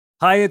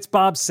Hi, it's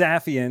Bob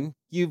Safian.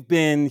 You've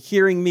been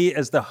hearing me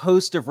as the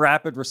host of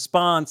Rapid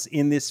Response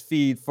in this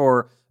feed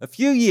for a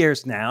few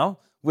years now,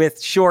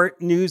 with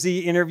short,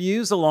 newsy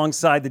interviews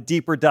alongside the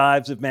deeper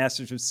dives of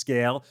Masters of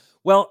Scale.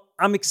 Well,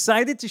 I'm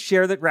excited to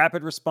share that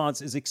Rapid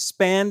Response is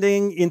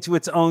expanding into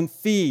its own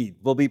feed.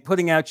 We'll be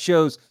putting out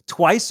shows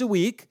twice a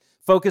week,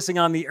 focusing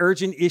on the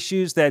urgent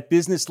issues that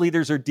business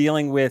leaders are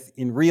dealing with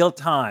in real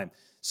time.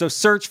 So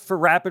search for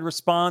Rapid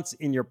Response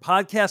in your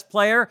podcast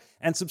player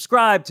and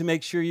subscribe to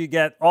make sure you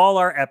get all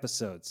our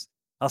episodes.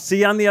 I'll see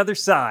you on the other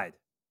side.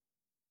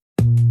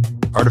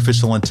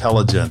 Artificial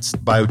intelligence,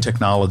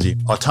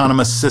 biotechnology,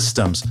 autonomous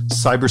systems,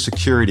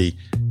 cybersecurity.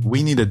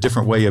 We need a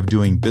different way of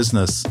doing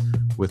business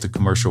with the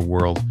commercial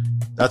world.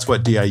 That's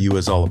what DIU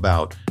is all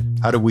about.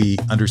 How do we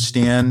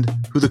understand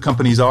who the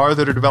companies are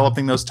that are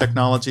developing those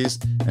technologies?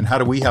 And how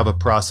do we have a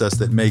process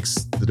that makes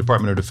the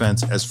Department of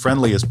Defense as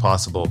friendly as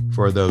possible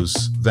for those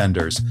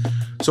vendors?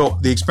 So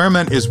the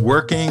experiment is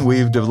working.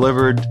 We've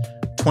delivered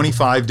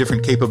 25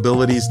 different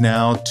capabilities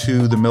now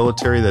to the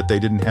military that they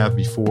didn't have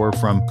before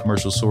from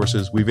commercial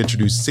sources. We've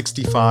introduced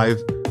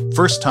 65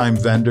 first-time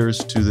vendors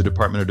to the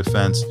Department of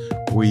Defense.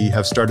 We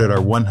have started our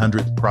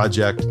 100th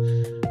project.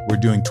 We're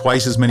doing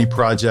twice as many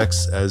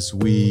projects as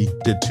we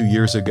did 2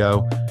 years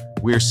ago.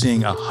 We're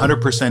seeing a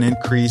 100%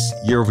 increase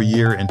year over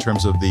year in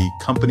terms of the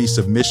company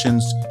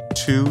submissions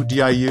to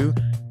DIU.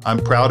 I'm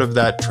proud of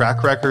that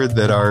track record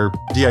that our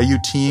DIU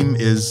team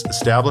is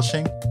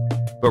establishing.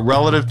 But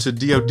relative to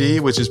DoD,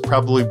 which has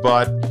probably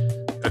bought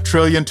 $1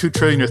 trillion, $2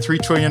 trillion, or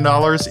 $3 trillion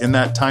in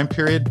that time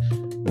period,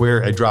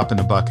 we're a drop in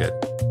the bucket.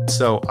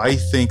 So I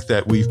think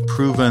that we've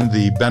proven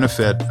the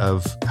benefit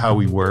of how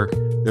we work.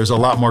 There's a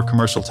lot more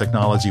commercial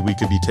technology we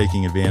could be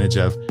taking advantage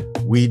of.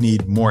 We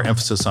need more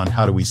emphasis on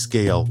how do we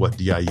scale what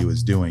DIU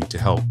is doing to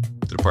help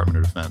the Department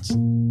of Defense.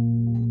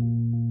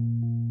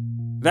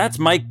 That's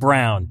Mike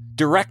Brown,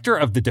 Director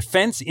of the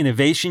Defense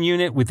Innovation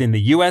Unit within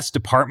the U.S.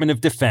 Department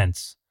of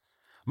Defense.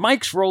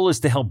 Mike's role is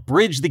to help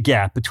bridge the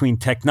gap between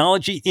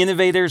technology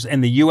innovators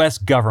and the U.S.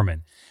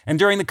 government. And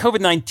during the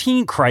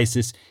COVID-19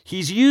 crisis,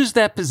 he's used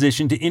that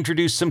position to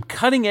introduce some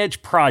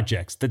cutting-edge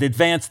projects that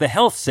advance the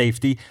health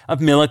safety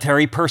of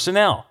military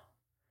personnel.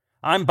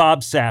 I'm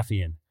Bob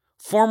Safian,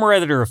 former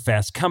editor of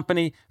Fast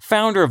Company,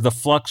 founder of the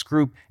Flux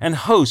Group, and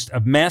host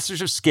of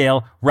Masters of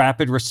Scale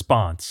Rapid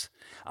Response.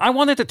 I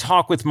wanted to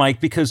talk with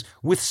Mike because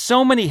with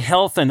so many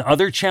health and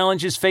other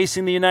challenges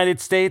facing the United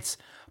States,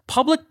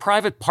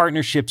 public-private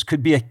partnerships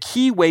could be a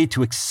key way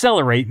to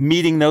accelerate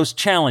meeting those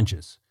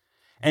challenges.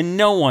 And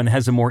no one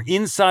has a more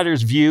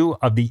insider's view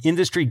of the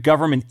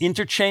industry-government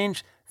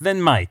interchange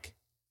than Mike.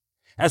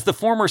 As the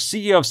former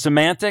CEO of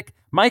Symantec,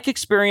 Mike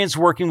experienced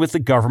working with the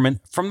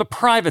government from the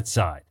private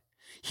side.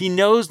 He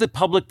knows that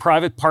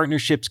public-private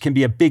partnerships can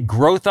be a big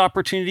growth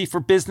opportunity for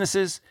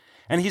businesses,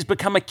 and he's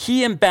become a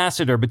key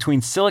ambassador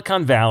between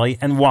Silicon Valley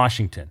and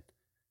Washington.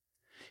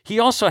 He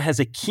also has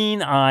a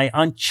keen eye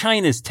on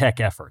China's tech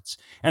efforts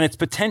and its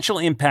potential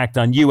impact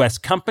on U.S.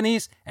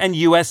 companies and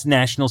U.S.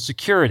 national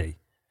security.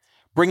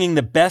 Bringing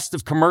the best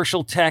of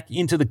commercial tech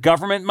into the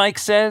government, Mike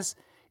says,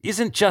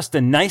 isn't just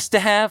a nice to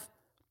have,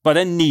 but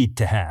a need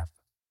to have.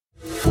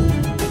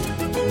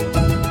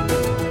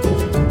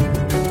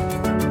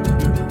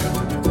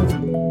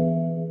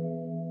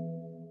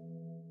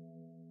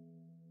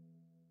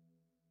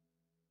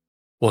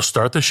 We'll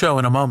start the show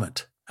in a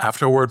moment,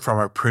 after a word from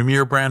our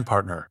premier brand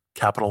partner,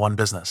 Capital One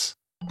Business.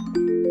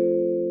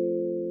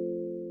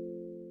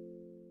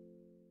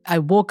 I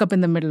woke up in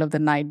the middle of the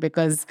night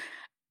because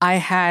I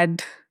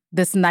had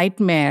this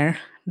nightmare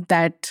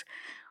that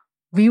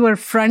we were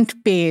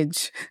front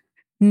page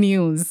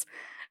news,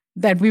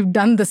 that we've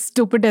done the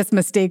stupidest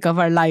mistake of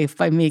our life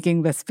by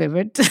making this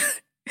pivot.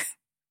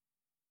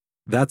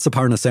 That's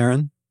Aparna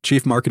Saran,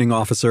 Chief Marketing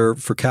Officer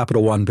for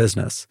Capital One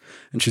Business,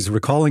 and she's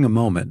recalling a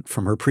moment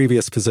from her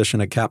previous position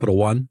at Capital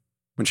One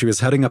when she was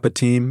heading up a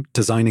team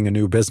designing a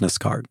new business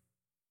card.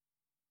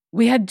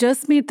 We had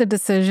just made the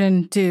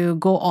decision to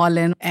go all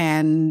in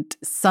and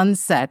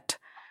sunset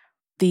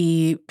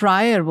the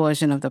prior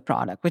version of the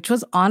product, which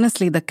was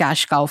honestly the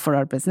cash cow for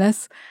our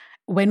business.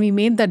 When we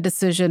made that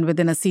decision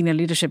within a senior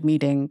leadership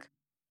meeting,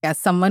 as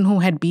someone who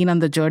had been on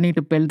the journey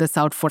to build this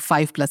out for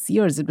 5+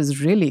 years, it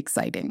was really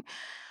exciting.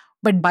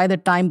 But by the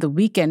time the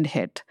weekend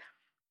hit,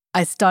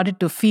 I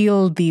started to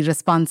feel the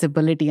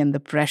responsibility and the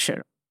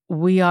pressure.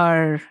 We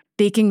are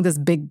taking this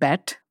big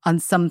bet on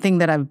something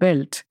that I've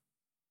built.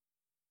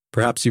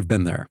 Perhaps you've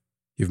been there.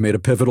 You've made a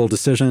pivotal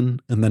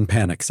decision, and then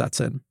panic sets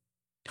in.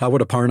 How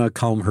would Aparna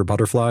calm her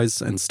butterflies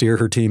and steer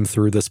her team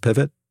through this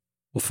pivot?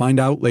 We'll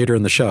find out later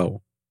in the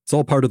show. It's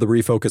all part of the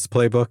Refocus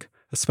Playbook,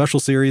 a special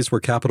series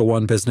where Capital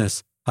One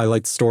Business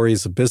highlights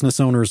stories of business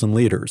owners and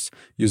leaders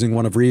using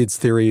one of Reid's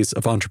theories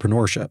of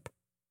entrepreneurship.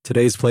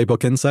 Today's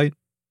Playbook Insight: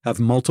 have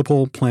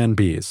multiple Plan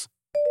Bs.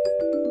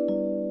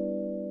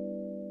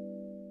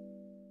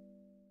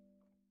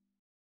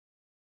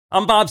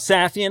 I'm Bob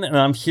Safian, and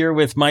I'm here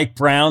with Mike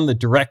Brown, the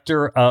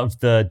Director of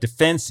the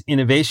Defense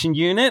Innovation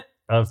Unit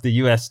of the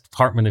U.S.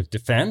 Department of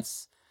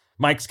Defense.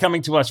 Mike's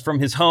coming to us from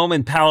his home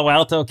in Palo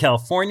Alto,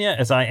 California,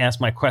 as I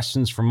ask my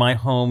questions from my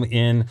home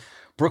in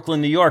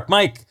Brooklyn, New York.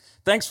 Mike,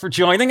 thanks for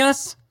joining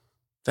us.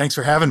 Thanks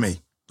for having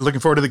me. Looking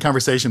forward to the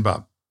conversation,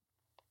 Bob.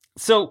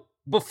 So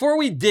before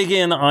we dig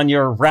in on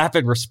your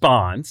rapid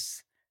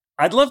response,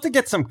 I'd love to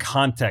get some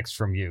context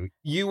from you.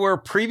 You were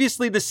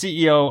previously the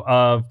CEO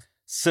of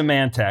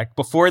Symantec.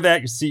 Before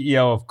that, you're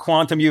CEO of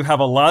Quantum. You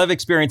have a lot of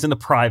experience in the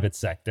private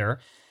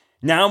sector.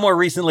 Now, more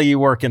recently, you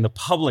work in the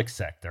public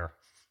sector.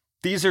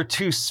 These are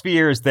two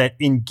spheres that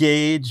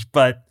engage,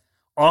 but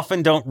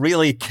often don't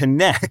really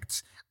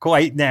connect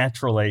quite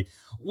naturally.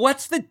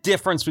 What's the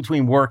difference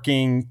between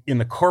working in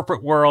the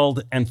corporate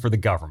world and for the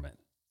government?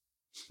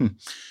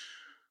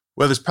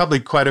 Well, there's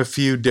probably quite a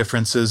few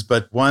differences,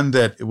 but one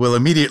that will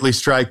immediately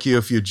strike you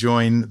if you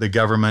join the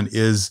government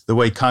is the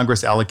way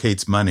Congress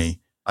allocates money.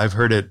 I've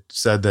heard it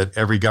said that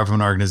every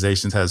government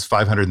organization has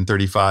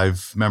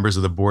 535 members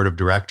of the board of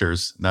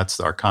directors, and that's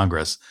our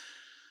Congress.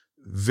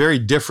 Very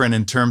different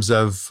in terms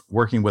of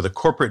working with a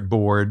corporate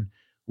board,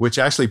 which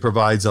actually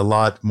provides a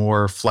lot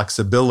more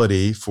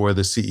flexibility for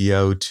the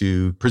CEO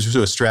to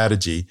pursue a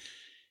strategy.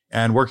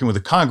 And working with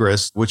the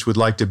Congress, which would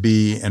like to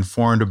be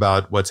informed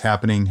about what's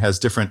happening, has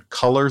different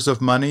colors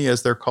of money,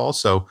 as they're called.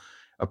 So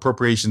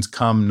appropriations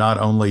come not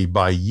only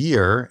by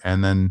year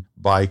and then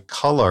by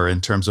color in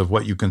terms of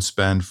what you can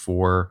spend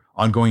for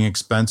ongoing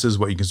expenses,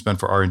 what you can spend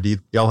for R&D.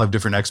 They all have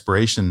different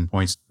expiration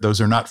points. Those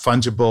are not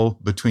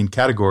fungible between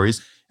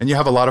categories. And you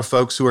have a lot of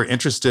folks who are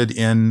interested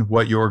in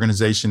what your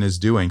organization is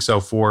doing. So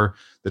for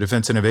the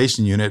Defense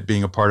Innovation Unit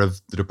being a part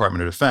of the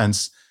Department of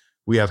Defense,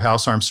 we have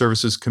House Armed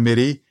Services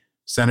Committee,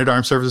 Senate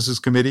Armed Services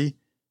Committee,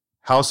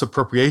 House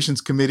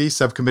Appropriations Committee,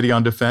 Subcommittee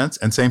on Defense,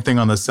 and same thing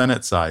on the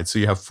Senate side. So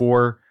you have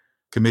 4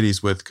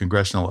 committees with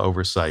congressional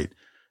oversight.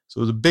 So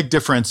there's a big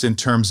difference in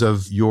terms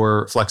of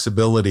your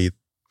flexibility.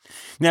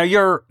 Now,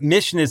 your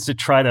mission is to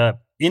try to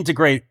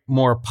integrate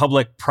more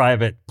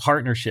public-private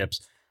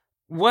partnerships.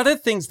 What are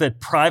things that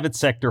private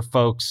sector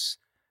folks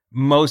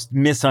most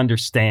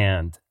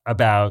misunderstand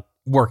about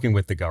working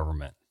with the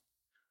government?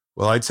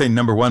 Well, I'd say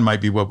number one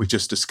might be what we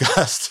just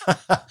discussed.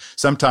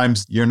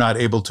 Sometimes you're not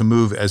able to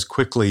move as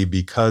quickly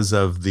because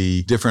of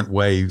the different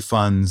way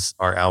funds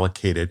are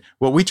allocated.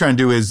 What we try and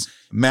do is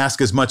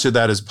mask as much of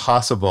that as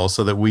possible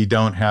so that we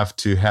don't have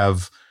to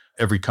have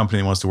every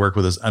company that wants to work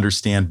with us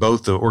understand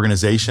both the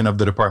organization of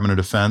the Department of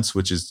Defense,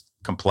 which is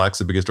complex,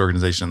 the biggest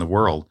organization in the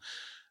world,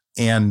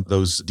 and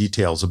those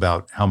details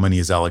about how money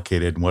is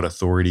allocated and what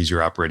authorities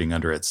you're operating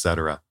under, et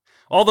cetera.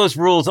 All those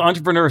rules,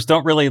 entrepreneurs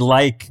don't really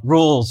like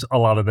rules a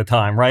lot of the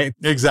time, right?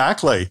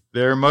 Exactly.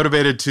 They're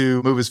motivated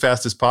to move as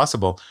fast as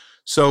possible.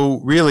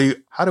 So really,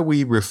 how do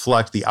we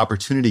reflect the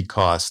opportunity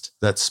cost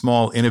that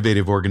small,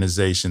 innovative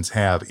organizations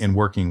have in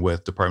working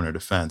with Department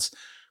of Defense?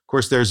 Of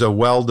course, there's a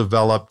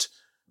well-developed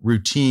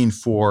routine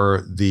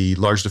for the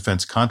large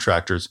defense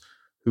contractors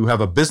who have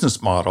a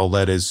business model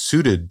that is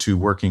suited to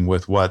working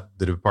with what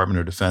the Department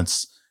of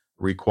Defense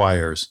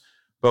requires.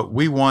 But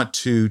we want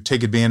to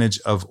take advantage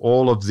of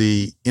all of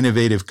the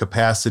innovative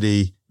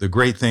capacity, the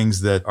great things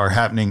that are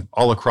happening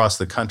all across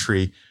the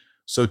country.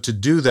 So to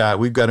do that,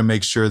 we've got to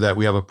make sure that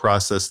we have a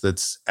process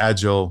that's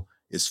agile,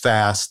 is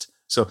fast.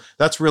 So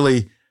that's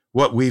really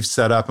what we've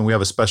set up. And we have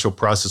a special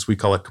process. We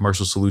call it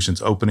Commercial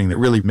Solutions Opening that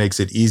really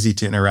makes it easy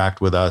to interact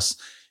with us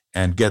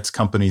and gets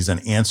companies an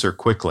answer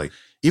quickly.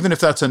 Even if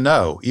that's a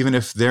no, even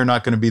if they're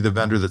not going to be the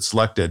vendor that's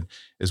selected,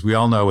 as we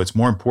all know, it's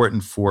more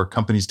important for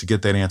companies to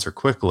get that answer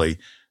quickly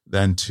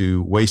than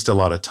to waste a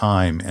lot of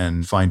time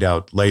and find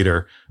out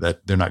later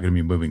that they're not going to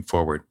be moving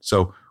forward.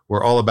 So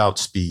we're all about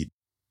speed.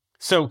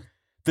 So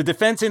the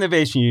Defense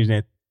Innovation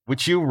Unit,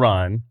 which you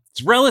run,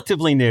 it's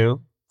relatively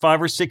new,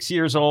 5 or 6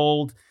 years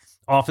old,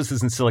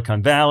 offices in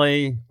Silicon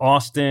Valley,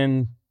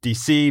 Austin,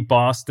 DC,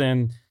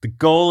 Boston. The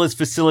goal is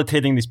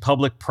facilitating these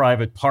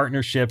public-private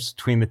partnerships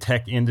between the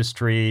tech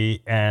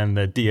industry and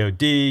the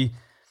DoD.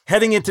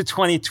 Heading into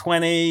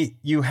 2020,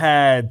 you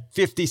had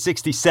 50,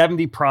 60,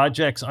 70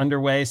 projects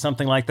underway,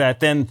 something like that.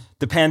 Then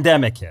the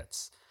pandemic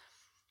hits.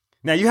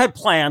 Now, you had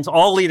plans.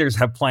 All leaders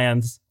have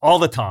plans all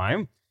the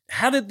time.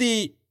 How did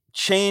the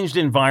changed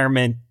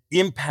environment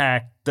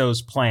impact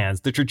those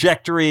plans, the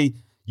trajectory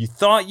you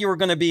thought you were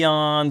going to be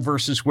on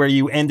versus where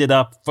you ended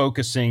up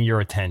focusing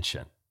your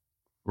attention?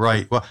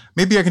 Right. Well,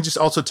 maybe I can just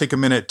also take a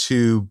minute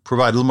to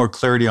provide a little more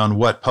clarity on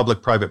what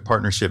public-private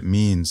partnership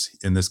means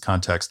in this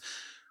context.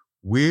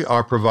 We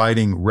are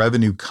providing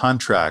revenue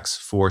contracts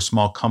for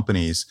small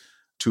companies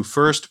to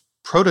first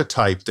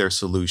prototype their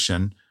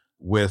solution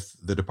with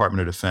the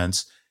Department of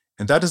Defense.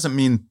 And that doesn't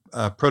mean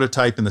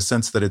prototype in the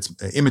sense that it's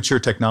immature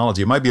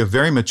technology. It might be a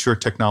very mature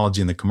technology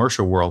in the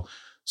commercial world.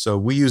 So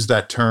we use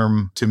that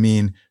term to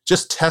mean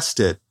just test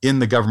it in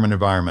the government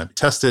environment,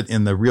 test it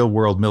in the real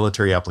world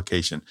military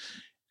application.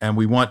 And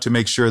we want to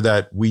make sure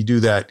that we do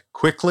that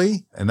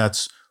quickly. And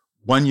that's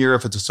 1 year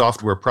if it's a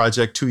software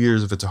project, 2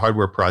 years if it's a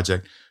hardware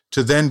project,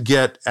 to then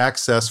get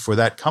access for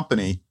that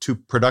company to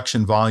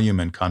production volume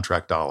and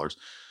contract dollars.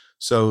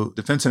 So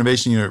Defense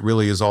Innovation Unit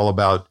really is all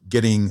about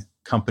getting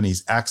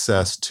companies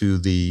access to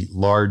the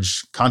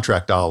large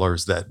contract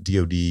dollars that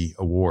DoD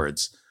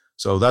awards.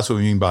 So that's what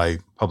we mean by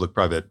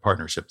public-private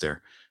partnership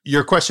there.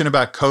 Your question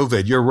about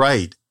COVID, you're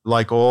right.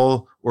 Like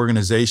all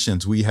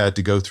organizations, we had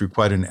to go through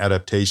quite an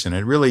adaptation.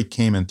 It really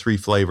came in three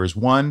flavors.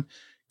 One,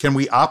 can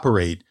we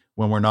operate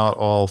when we're not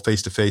all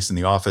face-to-face in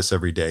the office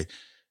every day?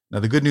 Now,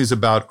 the good news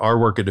about our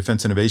work at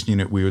Defense Innovation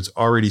Unit, we was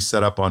already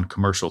set up on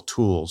commercial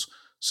tools.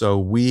 So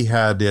we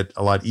had it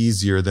a lot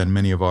easier than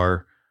many of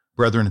our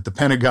brethren at the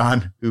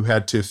Pentagon who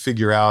had to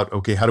figure out,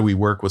 okay, how do we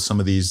work with some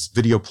of these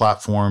video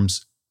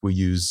platforms? We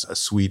use a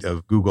suite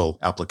of Google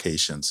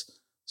applications.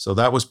 So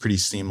that was pretty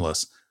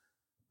seamless.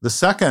 The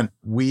second,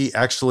 we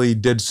actually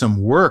did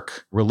some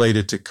work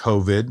related to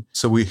COVID.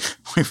 So we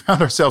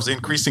found ourselves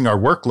increasing our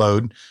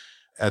workload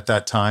at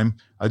that time.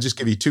 I'll just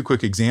give you two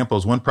quick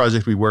examples. One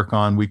project we work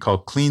on, we call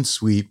Clean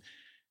Sweep.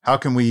 How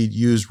can we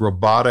use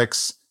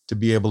robotics to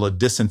be able to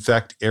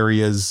disinfect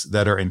areas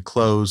that are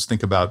enclosed?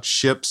 Think about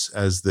ships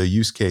as the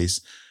use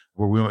case,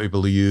 where we might be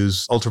able to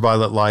use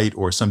ultraviolet light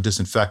or some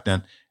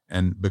disinfectant.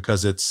 And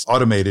because it's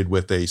automated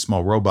with a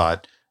small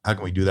robot, how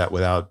can we do that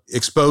without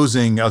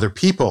exposing other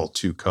people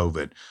to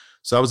COVID?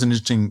 So that was an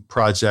interesting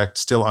project,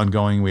 still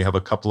ongoing. We have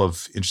a couple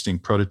of interesting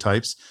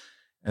prototypes.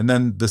 And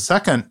then the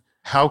second,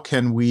 how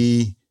can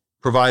we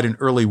provide an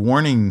early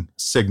warning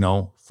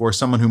signal for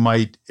someone who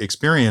might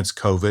experience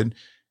COVID?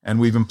 And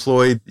we've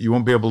employed, you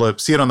won't be able to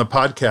see it on the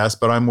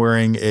podcast, but I'm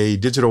wearing a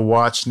digital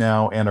watch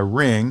now and a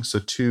ring, so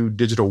two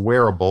digital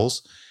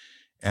wearables.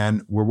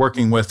 And we're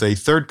working with a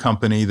third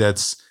company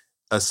that's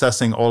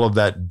assessing all of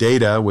that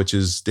data, which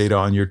is data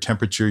on your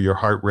temperature, your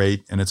heart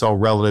rate, and it's all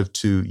relative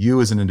to you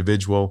as an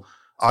individual,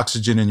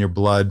 oxygen in your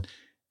blood.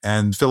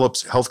 And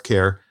Philips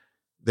Healthcare,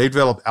 they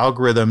develop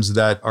algorithms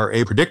that are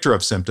a predictor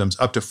of symptoms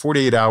up to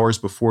 48 hours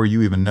before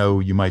you even know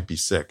you might be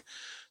sick.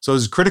 So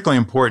it's critically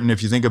important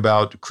if you think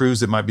about crews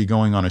that might be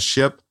going on a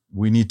ship.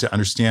 We need to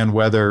understand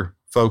whether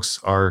folks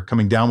are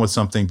coming down with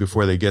something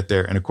before they get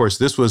there. And of course,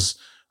 this was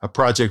a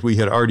project we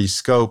had already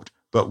scoped,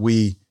 but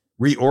we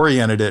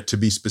reoriented it to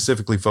be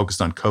specifically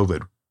focused on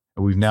COVID.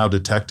 We've now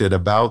detected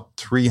about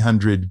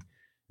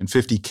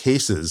 350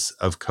 cases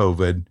of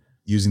COVID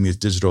using these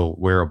digital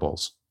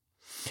wearables.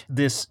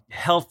 This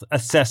health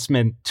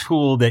assessment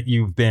tool that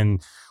you've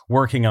been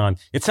working on,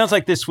 it sounds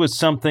like this was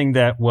something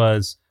that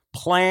was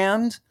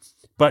planned,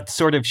 but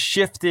sort of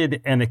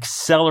shifted and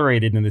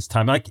accelerated in this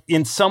time. Like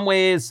in some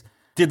ways,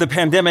 did the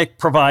pandemic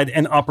provide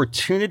an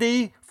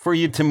opportunity for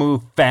you to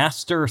move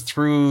faster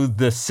through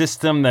the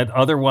system that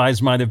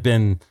otherwise might have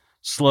been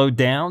slowed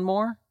down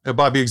more?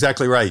 Bob, you're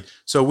exactly right.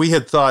 So we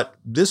had thought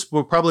this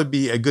will probably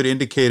be a good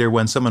indicator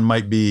when someone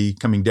might be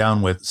coming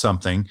down with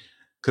something.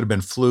 Could have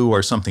been flu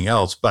or something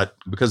else, but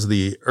because of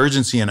the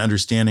urgency and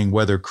understanding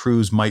whether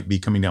crews might be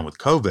coming down with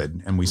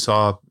COVID, and we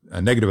saw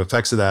negative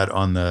effects of that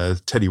on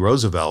the Teddy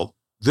Roosevelt,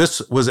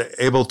 this was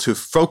able to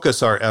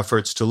focus our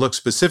efforts to look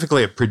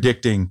specifically at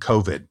predicting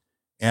COVID.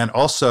 And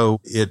also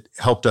it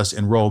helped us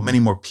enroll many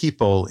more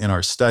people in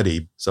our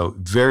study. So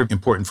very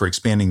important for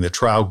expanding the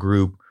trial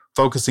group,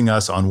 focusing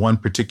us on one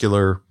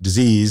particular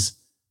disease.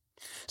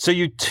 So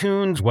you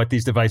tuned what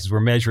these devices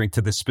were measuring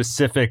to the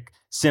specific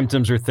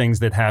symptoms or things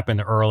that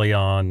happened early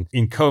on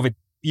in COVID.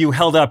 You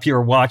held up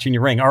your watch and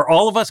your ring. Are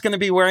all of us going to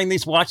be wearing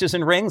these watches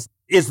and rings?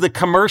 Is the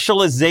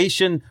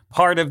commercialization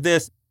part of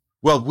this?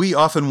 Well, we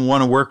often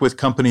want to work with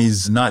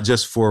companies not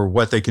just for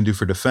what they can do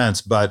for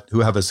defense, but who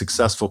have a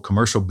successful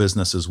commercial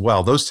business as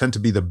well. Those tend to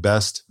be the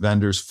best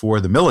vendors for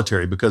the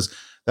military because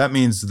that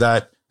means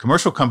that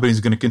commercial companies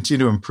are going to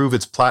continue to improve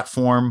its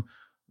platform,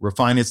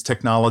 refine its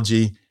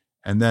technology,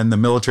 and then the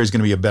military is going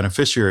to be a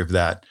beneficiary of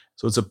that.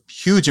 So it's a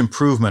huge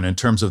improvement in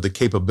terms of the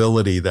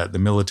capability that the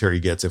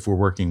military gets if we're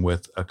working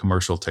with a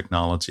commercial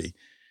technology.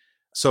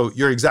 So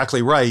you're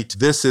exactly right.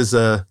 This is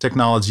a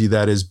technology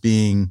that is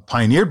being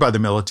pioneered by the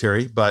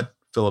military, but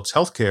Philips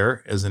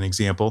Healthcare, as an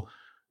example,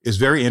 is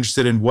very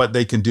interested in what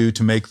they can do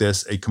to make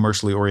this a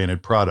commercially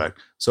oriented product.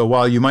 So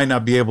while you might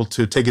not be able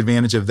to take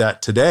advantage of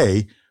that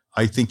today,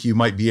 I think you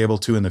might be able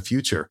to in the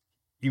future.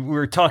 You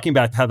were talking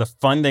about how the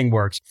funding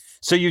works.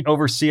 So you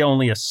oversee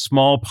only a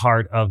small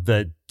part of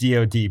the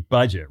DoD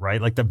budget,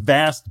 right? Like the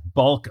vast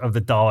bulk of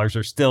the dollars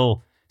are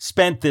still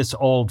spent this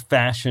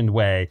old-fashioned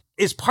way.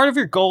 Is part of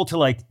your goal to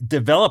like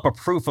develop a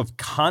proof of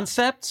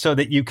concept so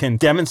that you can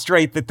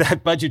demonstrate that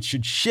that budget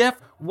should shift?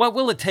 What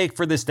will it take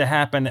for this to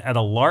happen at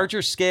a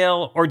larger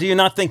scale? Or do you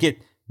not think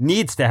it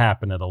needs to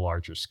happen at a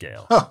larger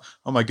scale?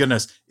 Oh my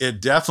goodness.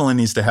 It definitely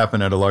needs to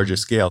happen at a larger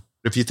scale.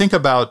 If you think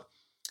about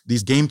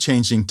these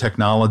game-changing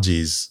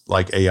technologies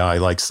like AI,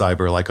 like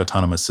cyber, like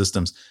autonomous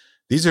systems,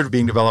 these are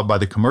being developed by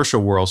the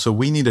commercial world. So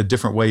we need a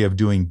different way of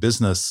doing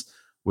business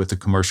with the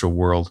commercial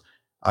world.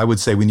 I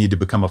would say we need to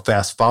become a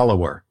fast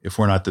follower if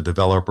we're not the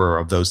developer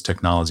of those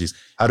technologies.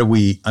 How do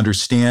we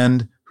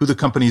understand who the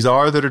companies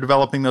are that are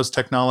developing those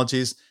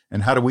technologies?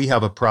 And how do we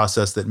have a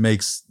process that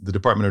makes the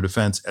Department of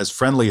Defense as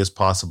friendly as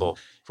possible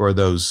for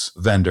those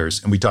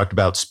vendors? And we talked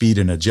about speed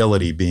and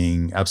agility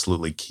being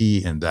absolutely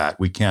key in that.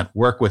 We can't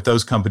work with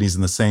those companies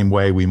in the same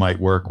way we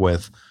might work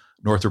with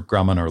Northrop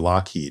Grumman or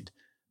Lockheed.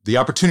 the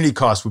opportunity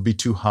cost would be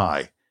too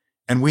high.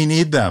 And we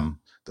need them.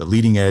 The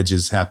leading edge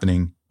is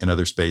happening in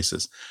other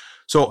spaces.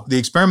 So the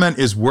experiment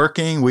is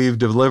working. We've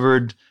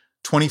delivered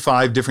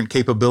 25 different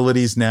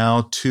capabilities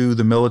now to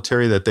the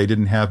military that they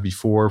didn't have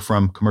before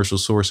from commercial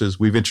sources.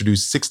 We've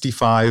introduced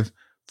 65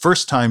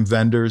 first-time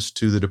vendors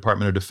to the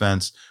Department of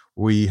Defense.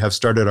 We have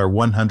started our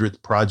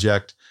 100th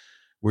project.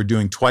 We're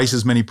doing twice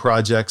as many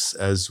projects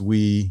as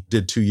we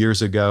did 2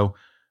 years ago.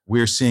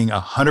 We're seeing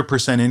a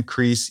 100%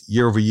 increase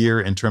year over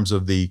year in terms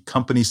of the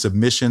company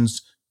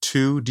submissions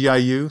to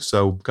DIU.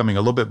 So becoming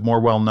a little bit more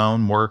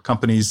well-known, more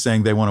companies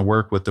saying they want to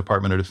work with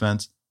Department of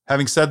Defense.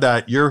 Having said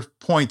that, your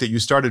point that you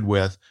started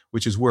with,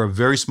 which is we're a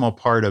very small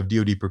part of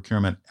DoD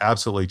procurement,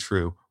 absolutely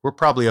true. We're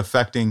probably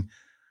affecting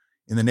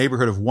in the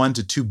neighborhood of $1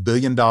 to $2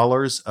 billion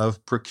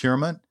of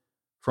procurement.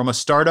 From a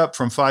startup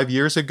from 5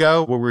 years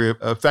ago where we're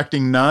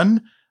affecting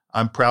none,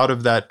 I'm proud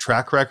of that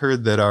track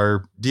record that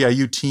our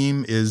DIU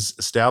team is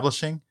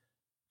establishing.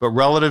 But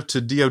relative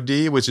to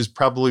DoD, which has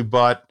probably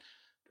bought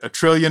 $1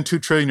 trillion,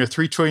 $2 trillion, or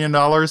 $3 trillion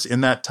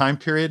in that time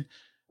period,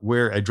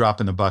 we're a drop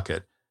in the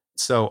bucket.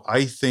 So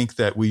I think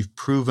that we've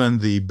proven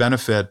the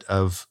benefit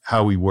of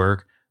how we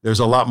work. There's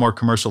a lot more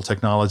commercial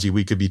technology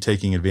we could be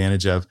taking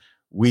advantage of.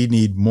 We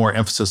need more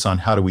emphasis on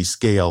how do we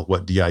scale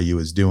what DIU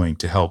is doing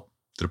to help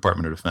the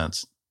Department of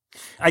Defense.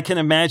 I can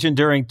imagine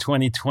during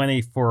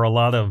 2020 for a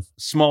lot of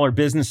smaller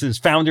businesses,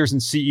 founders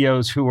and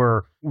CEOs who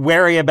were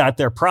wary about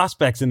their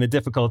prospects in the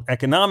difficult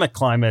economic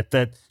climate,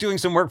 that doing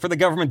some work for the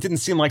government didn't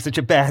seem like such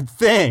a bad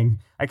thing.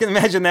 I can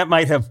imagine that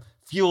might have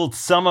fueled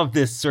some of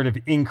this sort of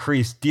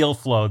increased deal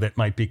flow that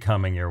might be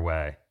coming your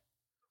way.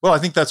 Well, I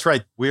think that's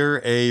right.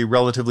 We're a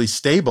relatively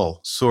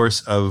stable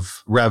source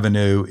of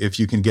revenue if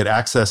you can get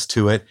access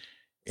to it.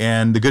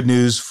 And the good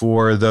news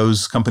for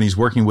those companies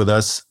working with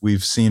us,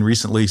 we've seen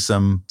recently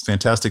some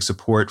fantastic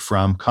support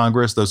from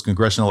Congress. Those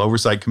congressional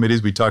oversight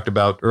committees we talked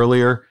about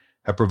earlier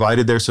have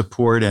provided their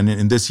support. And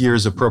in this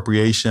year's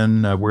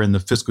appropriation, we're in the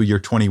fiscal year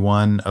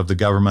 21 of the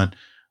government.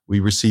 We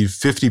received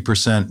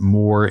 50%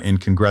 more in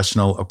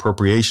congressional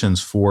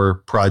appropriations for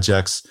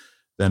projects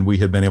than we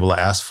had been able to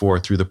ask for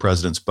through the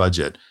president's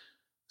budget.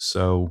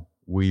 So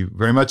we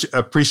very much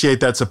appreciate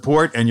that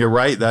support. And you're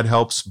right, that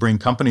helps bring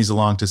companies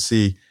along to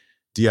see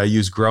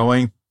DIU's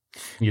growing.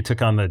 You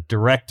took on the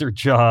director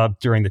job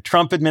during the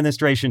Trump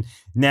administration.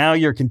 Now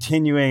you're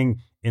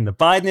continuing in the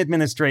Biden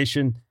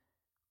administration.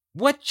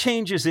 What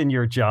changes in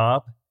your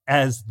job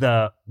as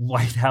the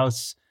White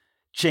House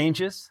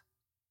changes?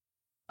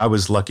 I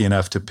was lucky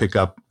enough to pick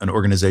up an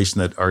organization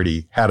that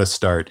already had a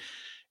start.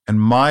 And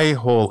my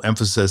whole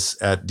emphasis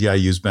at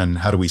DIU has been,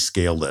 how do we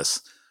scale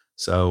this?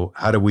 So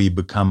how do we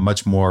become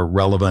much more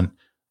relevant?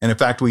 And in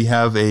fact, we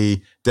have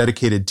a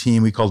dedicated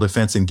team we call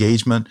Defense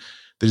Engagement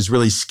that is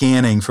really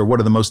scanning for what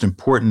are the most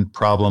important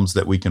problems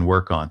that we can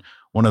work on.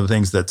 One of the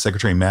things that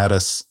Secretary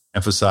Mattis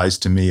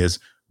emphasized to me is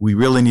we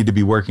really need to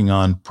be working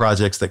on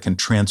projects that can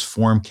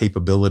transform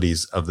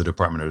capabilities of the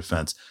Department of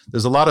Defense.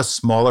 There's a lot of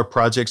smaller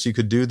projects you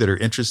could do that are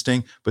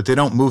interesting, but they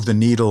don't move the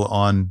needle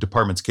on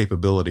department's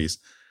capabilities.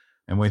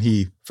 And when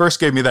he first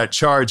gave me that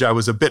charge, I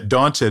was a bit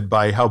daunted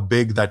by how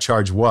big that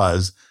charge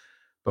was.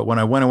 But when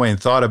I went away and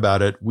thought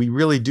about it, we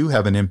really do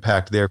have an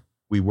impact there.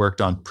 We worked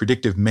on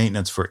predictive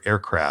maintenance for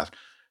aircraft.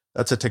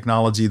 That's a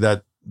technology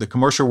that the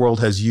commercial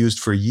world has used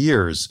for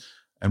years.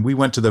 And we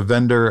went to the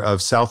vendor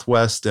of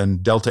Southwest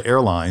and Delta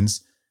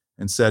Airlines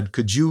and said,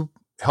 could you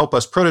help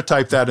us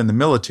prototype that in the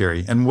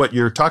military? And what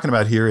you're talking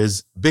about here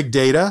is big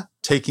data,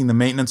 taking the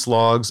maintenance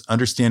logs,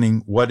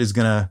 understanding what is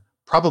going to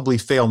probably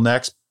fail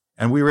next.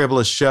 And we were able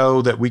to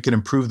show that we could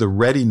improve the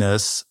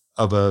readiness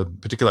of a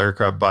particular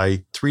aircraft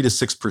by 3 to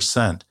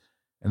 6%.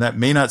 And that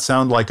may not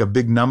sound like a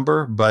big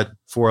number, but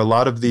for a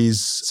lot of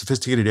these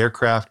sophisticated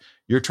aircraft,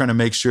 you're trying to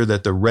make sure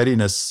that the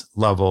readiness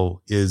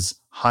level is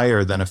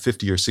higher than a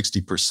 50 or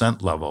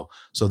 60% level.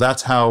 So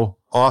that's how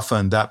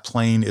often that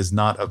plane is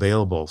not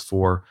available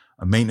for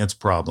a maintenance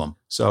problem.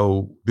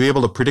 So be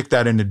able to predict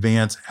that in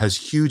advance has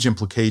huge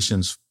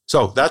implications.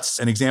 So that's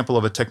an example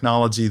of a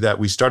technology that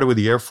we started with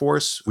the Air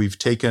Force. We've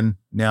taken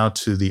now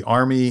to the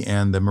Army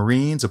and the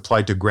Marines,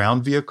 applied to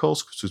ground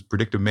vehicles, because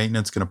predictive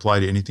maintenance can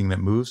apply to anything that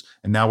moves.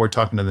 And now we're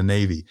talking to the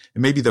Navy.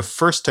 It may be the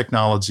first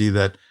technology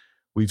that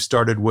we've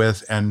started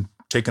with and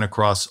taken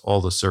across all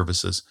the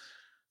services.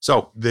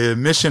 So the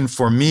mission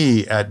for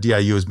me at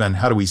DIU has been,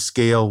 how do we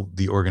scale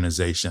the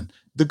organization?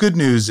 The good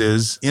news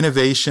is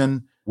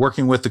innovation,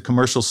 working with the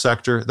commercial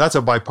sector, that's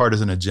a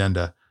bipartisan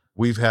agenda.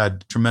 We've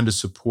had tremendous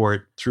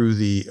support through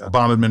the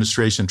Obama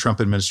administration,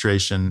 Trump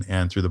administration,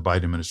 and through the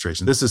Biden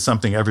administration. This is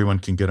something everyone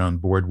can get on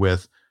board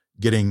with,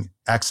 getting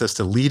access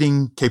to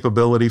leading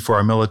capability for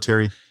our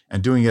military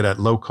and doing it at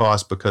low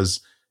cost,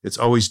 because it's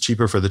always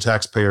cheaper for the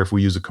taxpayer if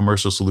we use a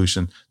commercial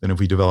solution than if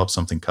we develop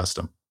something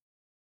custom.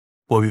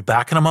 We'll be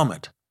back in a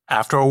moment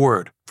after a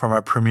word from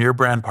our premier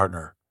brand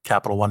partner,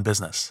 Capital One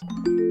Business.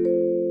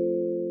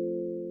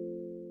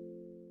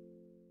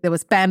 There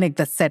was panic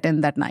that set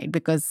in that night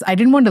because I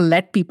didn't want to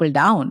let people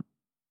down.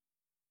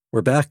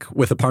 We're back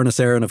with Aparna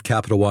Saran of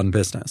Capital One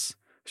Business.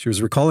 She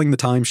was recalling the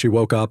time she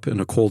woke up in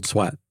a cold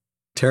sweat.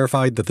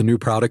 terrified that the new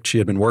product she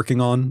had been working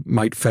on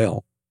might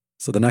fail.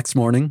 So the next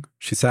morning,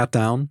 she sat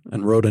down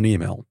and wrote an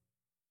email.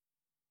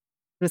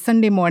 It was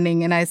Sunday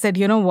morning, and I said,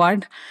 you know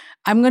what?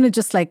 I'm going to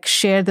just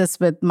share this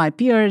with my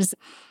peers. It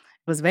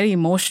was very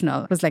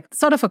emotional. It was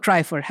sort of a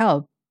cry for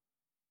help.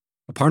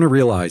 Aparna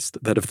realized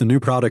that if the new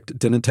product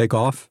didn't take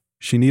off,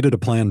 she needed a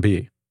plan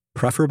B,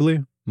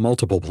 preferably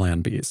multiple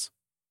plan Bs.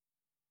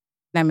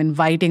 I'm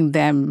inviting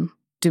them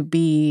to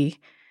be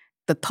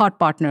the thought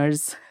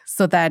partners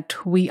so that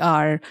we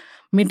are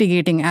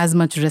mitigating as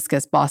much risk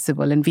as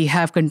possible, and we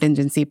have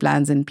contingency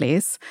plans in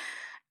place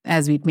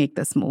as we make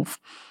this move.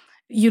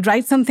 You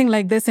write something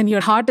like this and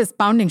your heart is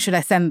pounding, should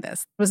I send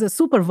this? It was a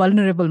super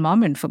vulnerable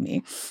moment for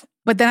me.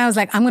 But then I was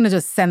I'm going to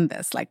just send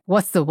this.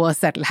 What's the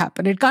worst that'll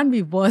happen? It can't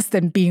be worse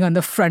than being on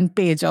the front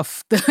page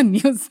of the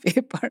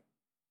newspaper.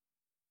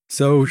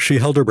 So she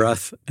held her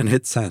breath and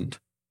hit send.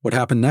 What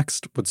happened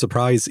next would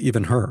surprise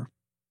even her.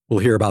 We'll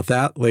hear about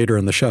that later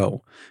in the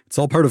show. It's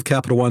all part of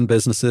Capital One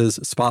Business's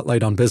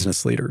Spotlight on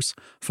Business Leaders,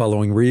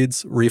 following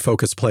Reed's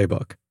Refocus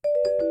Playbook.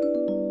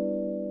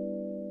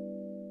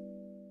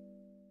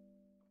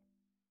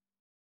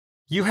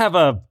 You have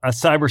a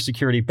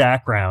cybersecurity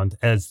background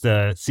as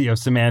the CEO of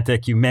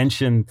Symantec. You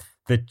mentioned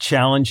the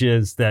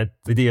challenges that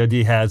the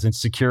DoD has in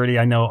security.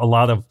 I know a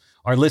lot of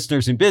our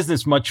listeners in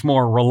business much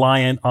more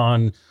reliant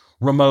on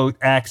remote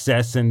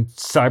access and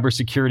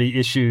cybersecurity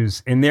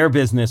issues in their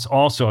business,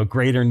 also a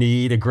greater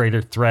need, a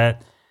greater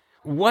threat.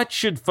 What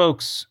should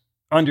folks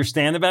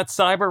understand about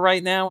cyber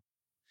right now?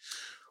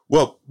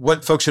 Well,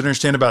 what folks should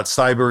understand about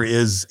cyber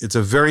is it's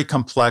a very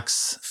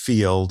complex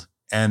field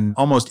and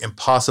almost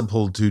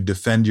impossible to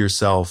defend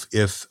yourself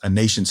if a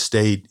nation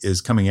state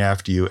is coming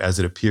after you, as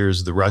it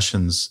appears the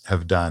Russians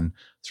have done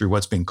through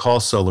what's being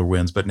called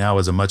SolarWinds, but now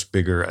is a much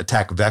bigger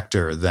attack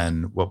vector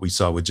than what we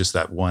saw with just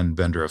that one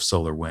vendor of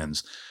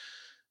SolarWinds.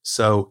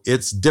 So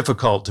it's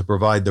difficult to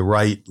provide the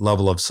right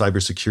level of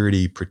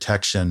cybersecurity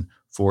protection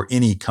for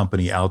any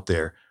company out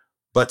there.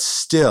 But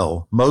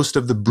still, most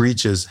of the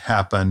breaches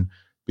happen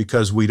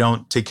because we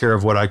don't take care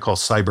of what I call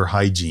cyber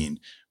hygiene,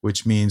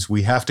 which means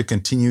we have to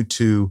continue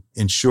to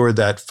ensure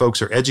that folks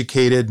are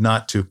educated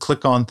not to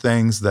click on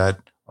things that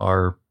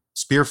are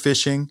spear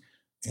phishing.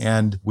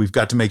 And we've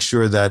got to make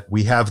sure that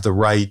we have the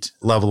right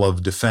level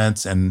of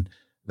defense. And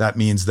that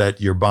means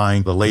that you're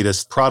buying the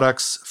latest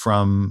products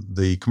from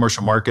the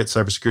commercial market,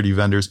 cybersecurity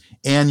vendors,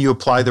 and you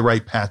apply the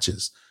right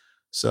patches.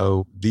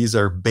 So these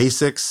are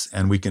basics,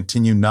 and we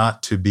continue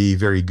not to be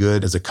very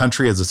good as a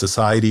country, as a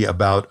society,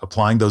 about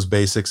applying those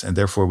basics, and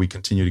therefore we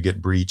continue to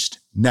get breached.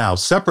 Now,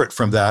 separate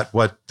from that,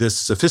 what this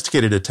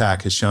sophisticated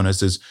attack has shown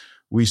us is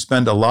we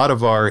spend a lot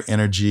of our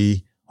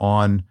energy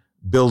on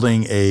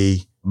building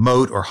a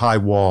moat or high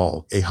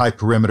wall, a high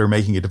perimeter,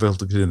 making it difficult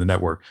to get in the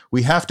network.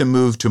 We have to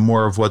move to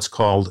more of what's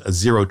called a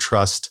zero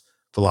trust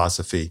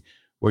philosophy,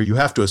 where you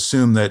have to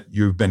assume that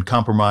you've been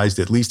compromised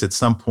at least at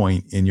some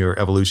point in your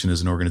evolution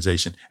as an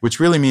organization, which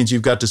really means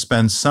you've got to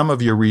spend some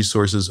of your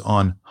resources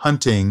on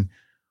hunting,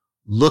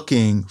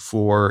 looking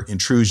for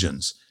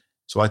intrusions.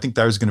 So I think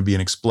there's going to be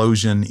an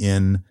explosion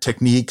in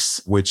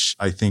techniques, which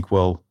I think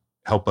will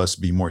help us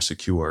be more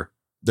secure.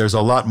 There's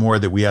a lot more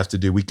that we have to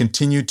do. We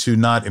continue to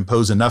not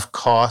impose enough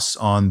costs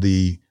on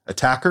the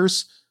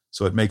attackers,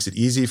 so it makes it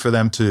easy for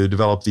them to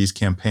develop these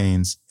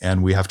campaigns.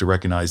 And we have to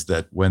recognize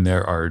that when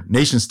there are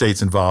nation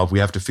states involved, we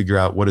have to figure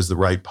out what is the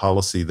right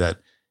policy that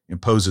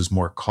imposes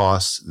more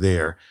costs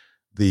there.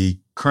 The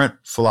current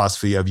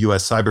philosophy of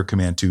U.S. Cyber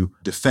Command to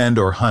defend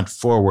or hunt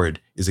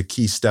forward is a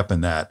key step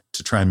in that,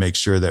 to try and make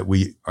sure that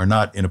we are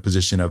not in a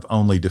position of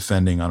only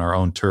defending on our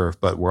own turf,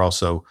 but we're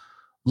also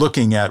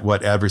looking at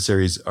what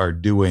adversaries are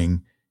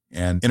doing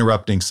and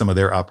interrupting some of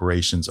their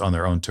operations on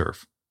their own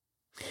turf.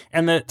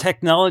 And the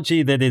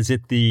technology that is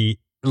at the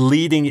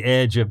leading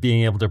edge of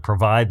being able to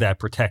provide that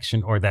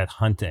protection or that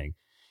hunting,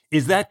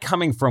 is that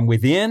coming from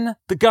within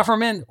the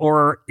government,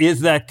 or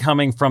is that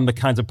coming from the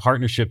kinds of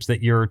partnerships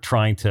that you're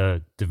trying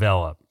to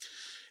develop?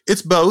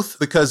 It's both,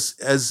 because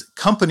as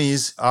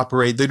companies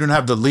operate, they don't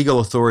have the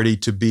legal authority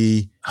to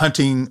be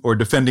hunting or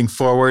defending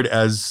forward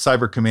as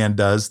Cyber Command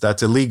does.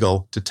 That's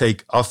illegal to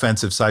take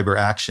offensive cyber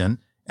action.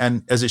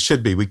 And as it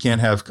should be, we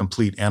can't have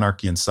complete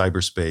anarchy in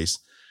cyberspace.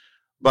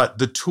 But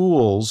the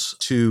tools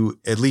to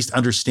at least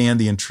understand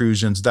the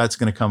intrusions, that's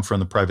going to come from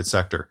the private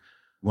sector.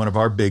 One of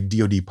our big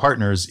DoD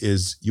partners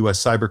is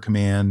U.S. Cyber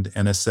Command,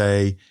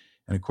 NSA,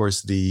 and of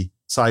course the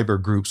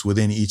cyber groups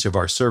within each of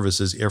our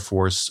services, Air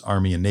Force,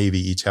 Army, and Navy,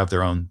 each have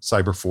their own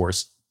cyber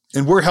force.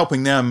 And we're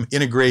helping them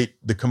integrate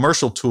the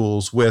commercial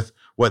tools with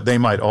what they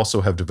might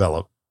also have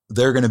developed.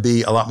 They're going to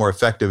be a lot more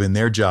effective in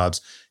their jobs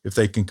if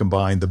they can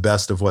combine the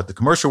best of what the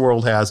commercial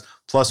world has,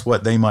 plus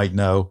what they might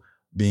know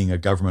being a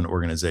government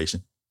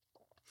organization.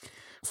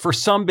 For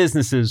some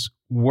businesses,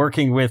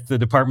 working with the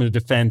Department of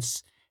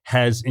Defense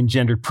has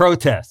engendered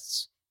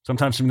protests,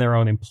 sometimes from their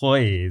own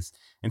employees,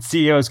 and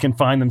CEOs can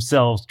find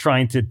themselves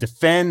trying to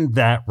defend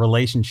that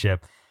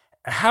relationship.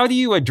 How do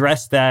you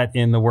address that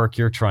in the work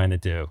you're trying to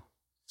do?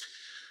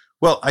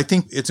 Well, I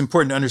think it's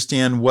important to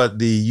understand what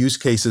the use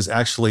cases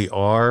actually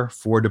are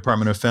for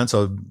Department of Defense.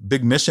 A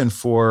big mission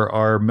for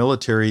our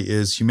military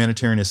is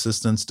humanitarian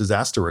assistance,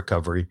 disaster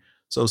recovery.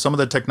 So some of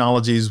the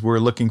technologies we're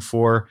looking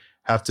for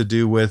have to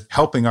do with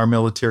helping our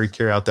military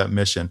carry out that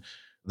mission.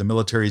 The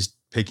military is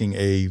taking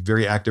a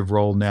very active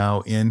role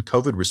now in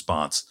COVID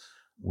response.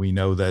 We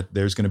know that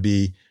there's going to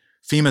be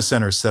FEMA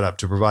centers set up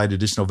to provide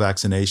additional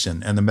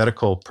vaccination, and the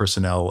medical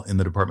personnel in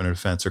the Department of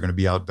Defense are going to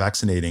be out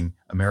vaccinating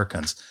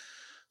Americans.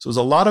 So there's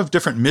a lot of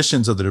different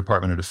missions of the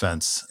Department of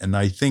Defense, and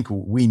I think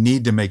we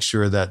need to make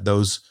sure that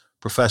those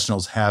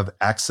professionals have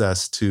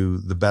access to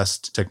the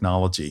best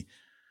technology.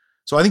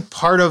 So I think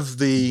part of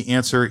the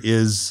answer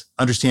is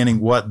understanding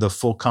what the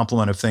full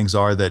complement of things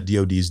are that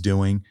DoD is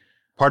doing.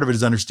 Part of it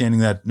is understanding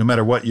that no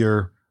matter what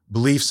your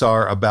beliefs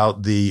are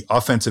about the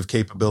offensive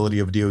capability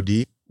of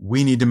DoD,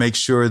 we need to make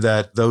sure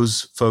that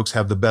those folks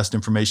have the best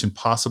information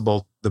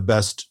possible, the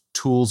best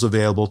tools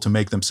available to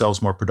make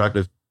themselves more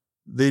productive.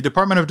 The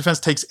Department of Defense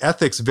takes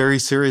ethics very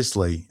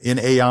seriously. In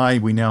AI,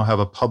 we now have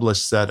a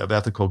published set of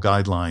ethical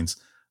guidelines.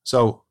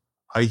 So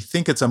I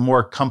think it's a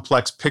more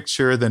complex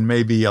picture than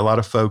maybe a lot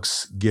of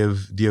folks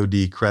give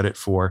DoD credit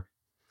for.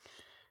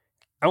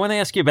 I want to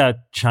ask you about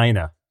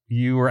China.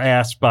 You were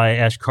asked by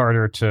Ash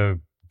Carter to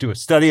do a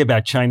study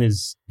about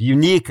China's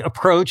unique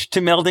approach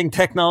to melding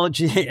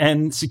technology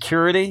and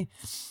security.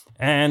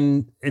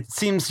 And it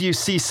seems you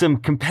see some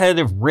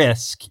competitive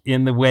risk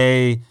in the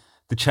way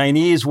the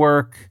Chinese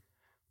work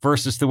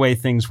versus the way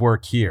things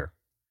work here.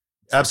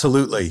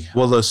 Absolutely.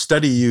 Well, the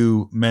study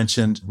you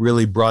mentioned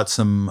really brought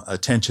some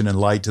attention and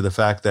light to the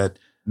fact that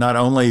not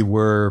only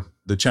were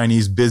the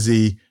Chinese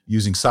busy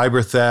using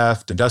cyber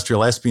theft,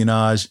 industrial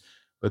espionage,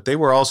 but they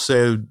were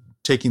also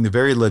taking the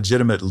very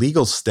legitimate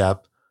legal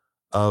step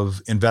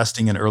of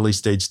investing in early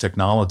stage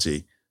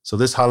technology. So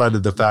this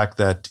highlighted the fact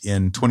that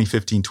in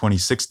 2015,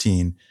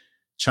 2016,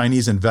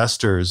 Chinese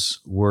investors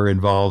were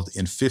involved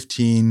in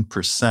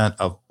 15%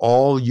 of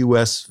all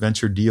U.S.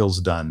 venture deals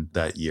done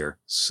that year.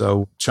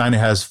 So China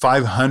has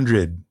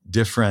 500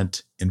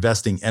 different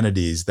investing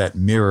entities that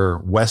mirror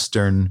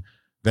Western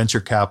venture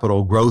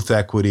capital, growth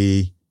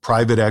equity,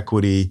 private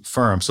equity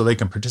firms, so they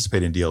can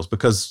participate in deals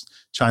because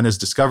China's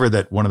discovered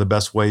that one of the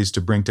best ways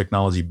to bring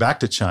technology back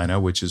to China,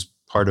 which is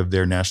part of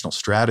their national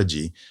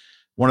strategy,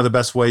 one of the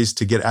best ways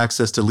to get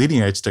access to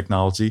leading edge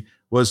technology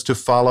was to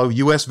follow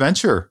U.S.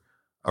 venture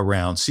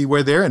around, see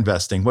where they're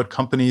investing, what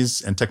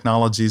companies and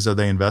technologies are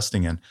they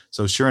investing in.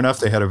 So sure enough,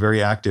 they had a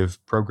very active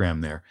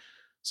program there.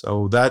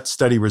 So that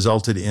study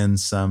resulted in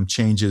some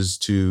changes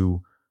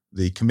to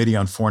the Committee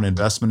on Foreign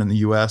Investment in the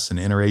U.S., an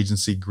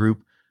interagency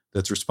group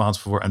that's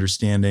responsible for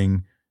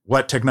understanding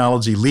what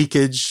technology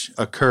leakage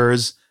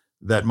occurs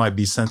that might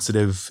be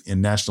sensitive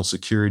in national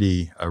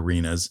security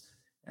arenas.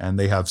 And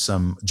they have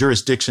some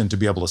jurisdiction to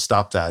be able to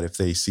stop that if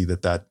they see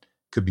that that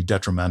could be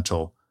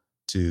detrimental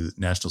to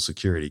national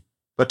security.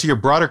 But to your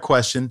broader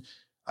question,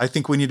 I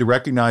think we need to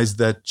recognize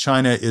that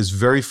China is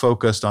very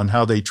focused on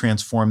how they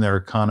transform their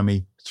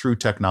economy through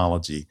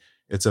technology.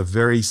 It's a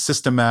very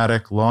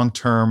systematic,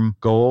 long-term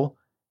goal,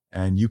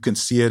 and you can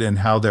see it in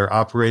how they're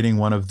operating.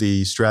 One of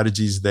the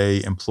strategies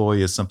they employ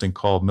is something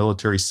called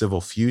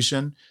military-civil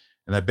fusion,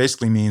 and that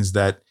basically means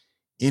that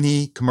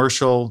any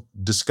commercial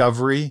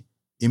discovery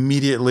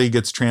immediately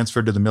gets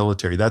transferred to the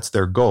military. That's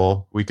their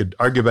goal. We could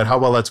argue about how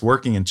well that's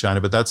working in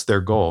China, but that's their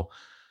goal.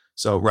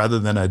 So rather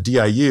than a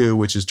DIU,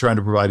 which is trying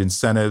to provide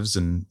incentives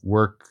and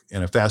work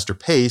in a faster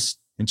pace,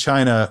 in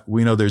China,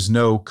 we know there's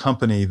no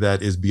company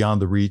that is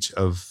beyond the reach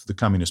of the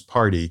Communist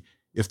Party.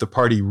 If the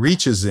party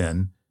reaches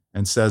in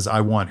and says,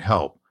 I want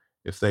help,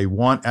 if they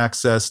want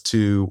access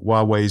to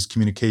Huawei's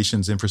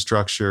communications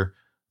infrastructure,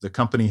 the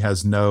company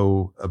has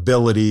no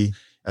ability,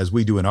 as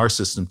we do in our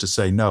system, to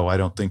say, no, I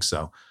don't think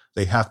so.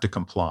 They have to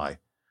comply.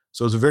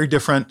 So it's a very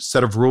different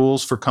set of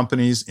rules for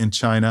companies in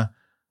China.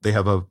 They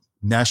have a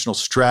national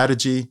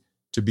strategy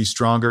to be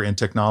stronger in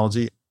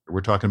technology.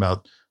 We're talking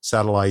about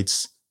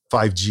satellites,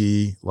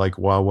 5G like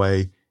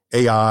Huawei,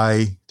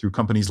 AI through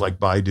companies like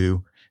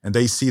Baidu. And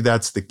they see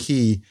that's the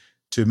key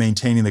to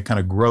maintaining the kind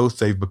of growth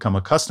they've become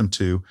accustomed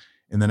to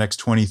in the next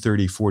 20,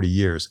 30, 40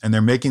 years. And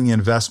they're making the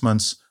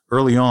investments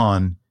early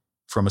on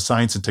from a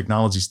science and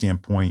technology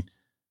standpoint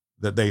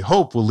that they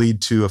hope will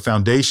lead to a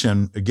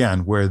foundation,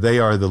 again, where they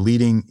are the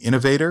leading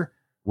innovator,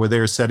 where they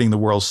are setting the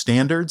world's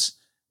standards,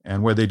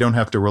 and where they don't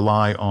have to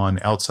rely on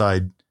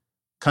outside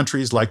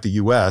countries like the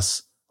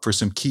US for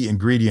some key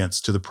ingredients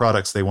to the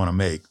products they want to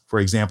make. For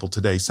example,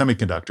 today,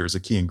 semiconductor is a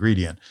key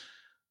ingredient.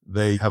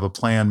 They have a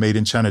plan made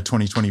in China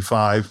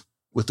 2025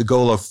 with the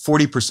goal of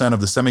 40% of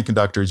the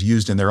semiconductors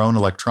used in their own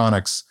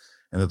electronics,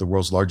 and they're the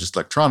world's largest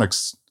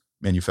electronics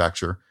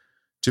manufacturer,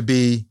 to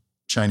be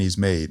Chinese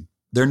made.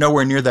 They're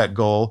nowhere near that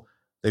goal.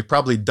 They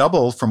probably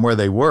doubled from where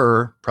they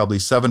were, probably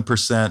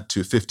 7%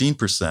 to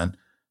 15%,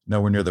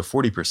 nowhere near the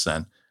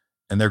 40%.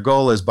 And their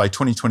goal is by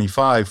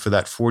 2025 for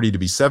that 40 to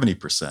be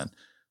 70%.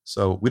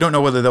 So we don't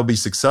know whether they'll be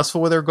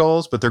successful with their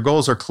goals, but their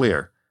goals are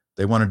clear.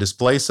 They want to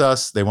displace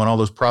us. They want all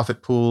those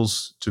profit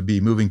pools to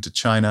be moving to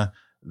China.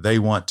 They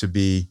want to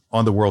be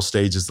on the world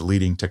stage as the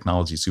leading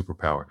technology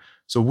superpower.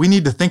 So we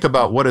need to think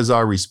about what is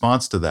our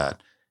response to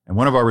that. And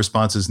one of our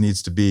responses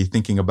needs to be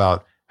thinking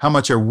about how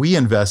much are we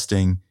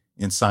investing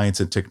in science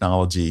and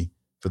technology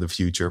for the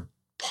future.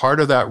 Part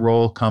of that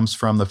role comes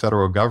from the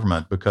federal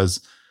government,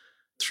 because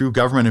through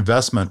government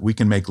investment, we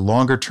can make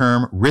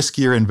longer-term,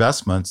 riskier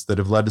investments that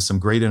have led to some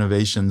great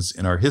innovations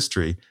in our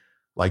history,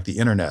 like the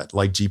internet,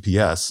 like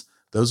GPS.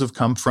 Those have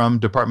come from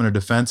Department of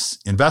Defense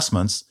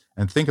investments.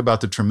 And think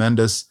about the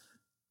tremendous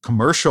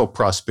commercial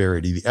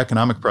prosperity, the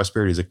economic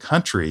prosperity as a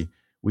country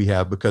we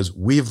have, because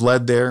we've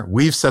led there,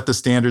 we've set the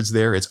standards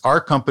there. It's our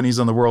companies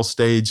on the world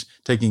stage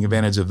taking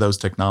advantage of those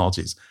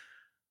technologies.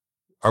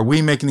 Are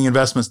we making the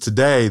investments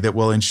today that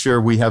will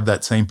ensure we have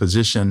that same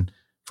position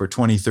for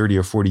 20, 30,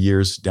 or 40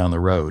 years down the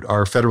road?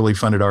 Our federally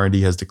funded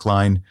R&D has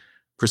declined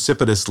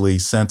precipitously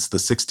since the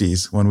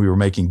 60s, when we were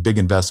making big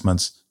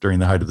investments during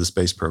the height of the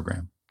space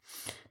program.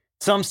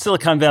 Some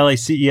Silicon Valley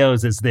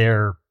CEOs, as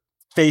they're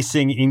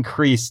facing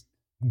increased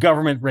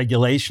government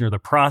regulation or the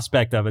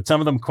prospect of it,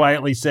 some of them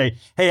quietly say,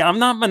 hey, I'm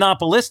not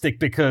monopolistic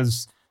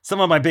because some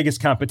of my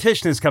biggest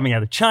competition is coming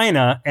out of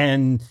China.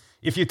 And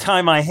if you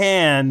tie my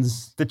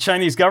hands, the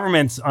Chinese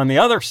government's on the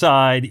other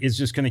side is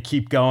just going to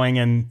keep going.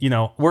 And,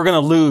 we're going to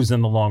lose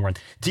in the long run.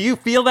 Do you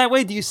feel that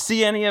way? Do you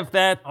see any of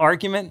that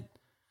argument?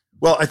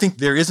 Well, I think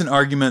there is an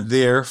argument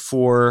there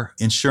for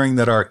ensuring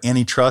that our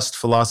antitrust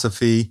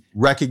philosophy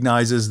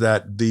recognizes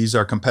that these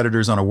are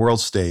competitors on a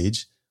world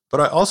stage. But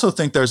I also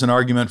think there's an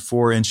argument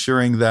for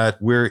ensuring that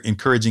we're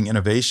encouraging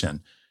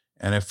innovation.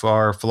 And if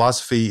our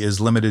philosophy is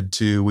limited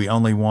to we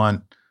only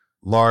want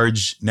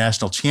large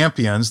national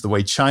champions, the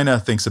way China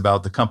thinks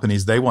about the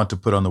companies they want to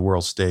put on the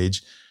world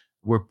stage,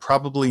 we're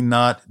probably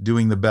not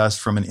doing the best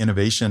from an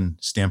innovation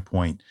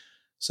standpoint.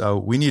 So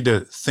we need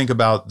to think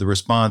about the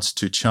response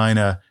to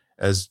China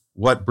as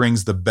what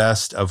brings the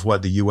best of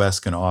what the U.S.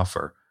 can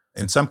offer.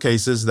 In some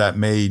cases, that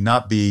may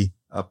not be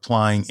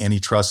applying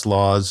antitrust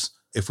laws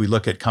if we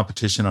look at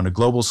competition on a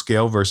global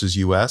scale versus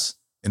U.S.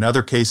 In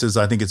other cases,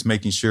 I think it's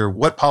making sure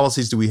what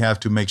policies do we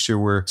have to make sure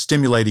we're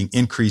stimulating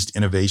increased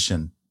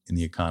innovation in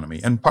the economy.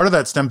 And part of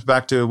that stems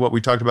back to what we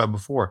talked about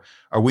before.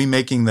 Are we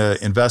making the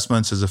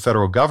investments as a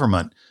federal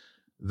government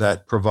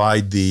that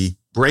provide the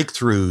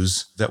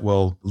breakthroughs that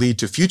will lead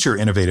to future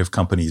innovative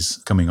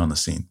companies coming on the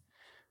scene?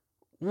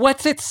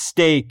 What's at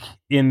stake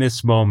in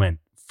this moment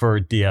for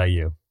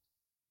DIU?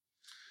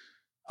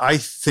 I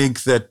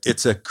think that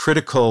it's a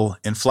critical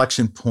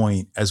inflection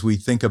point as we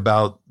think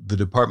about the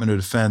Department of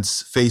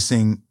Defense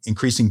facing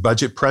increasing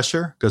budget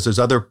pressure, because there's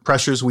other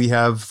pressures we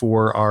have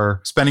for our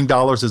spending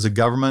dollars as a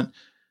government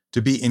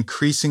to be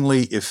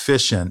increasingly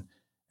efficient.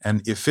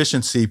 And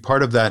efficiency,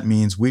 part of that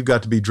means we've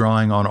got to be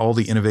drawing on all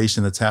the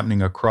innovation that's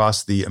happening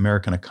across the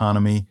American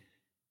economy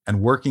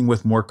and working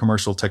with more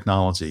commercial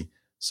technology.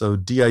 So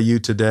DIU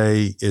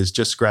today is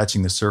just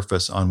scratching the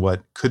surface on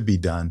what could be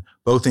done,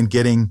 both in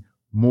getting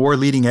more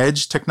leading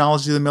edge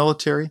technology to the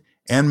military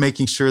and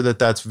making sure that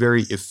that's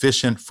very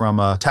efficient from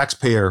a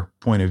taxpayer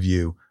point of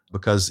view,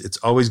 because it's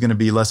always going to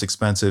be less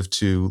expensive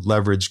to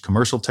leverage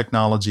commercial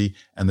technology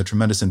and the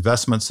tremendous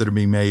investments that are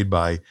being made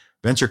by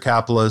venture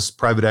capitalists,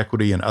 private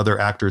equity, and other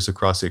actors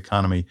across the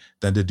economy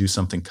than to do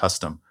something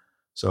custom.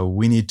 So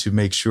we need to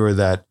make sure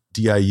that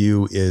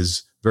DIU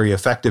is very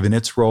effective in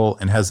its role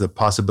and has the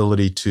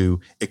possibility to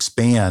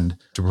expand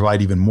to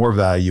provide even more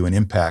value and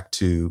impact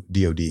to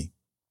DoD.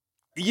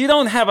 You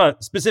don't have a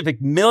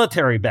specific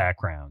military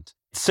background.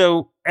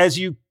 So as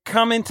you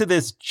come into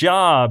this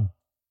job,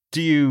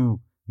 do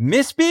you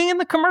miss being in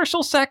the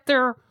commercial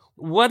sector?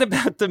 What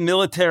about the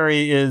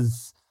military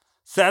is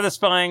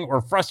satisfying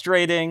or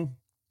frustrating?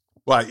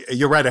 Well,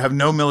 you're right. I have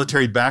no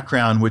military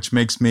background, which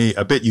makes me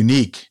a bit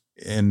unique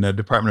in the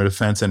Department of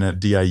Defense and at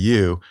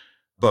DIU.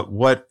 But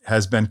what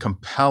has been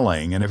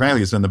compelling, and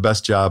frankly, it's been the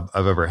best job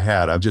I've ever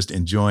had, I'm just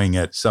enjoying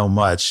it so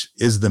much,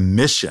 is the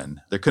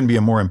mission. There couldn't be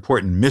a more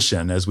important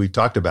mission, as we've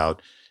talked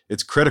about.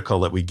 It's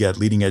critical that we get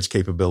leading edge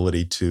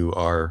capability to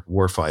our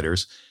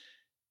warfighters.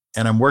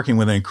 And I'm working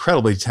with an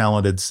incredibly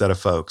talented set of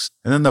folks.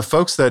 And then the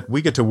folks that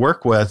we get to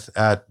work with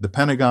at the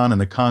Pentagon and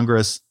the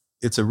Congress,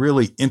 it's a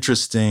really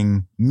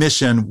interesting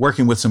mission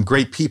working with some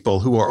great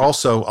people who are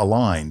also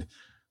aligned.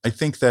 I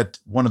think that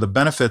one of the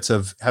benefits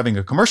of having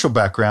a commercial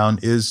background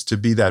is to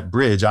be that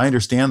bridge. I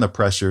understand the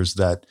pressures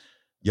that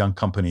young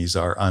companies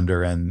are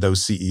under and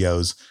those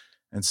CEOs.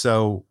 And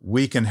so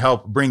we can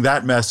help bring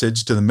that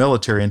message to the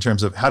military in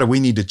terms of how do we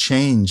need to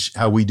change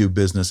how we do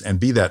business and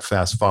be that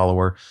fast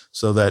follower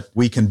so that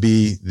we can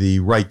be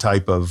the right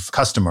type of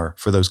customer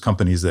for those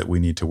companies that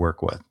we need to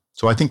work with.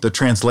 So I think the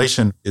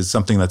translation is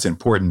something that's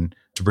important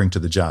to bring to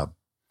the job.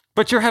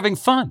 But you're having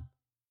fun.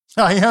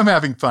 I am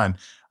having fun.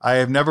 I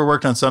have never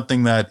worked on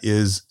something that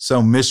is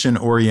so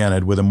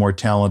mission-oriented with a more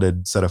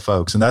talented set of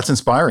folks. And that's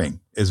inspiring.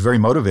 It's very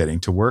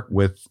motivating to work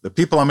with the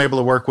people I'm able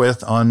to work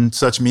with on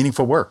such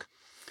meaningful work.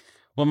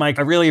 Well, Mike,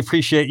 I really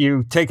appreciate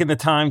you taking the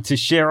time to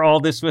share all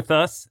this with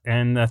us.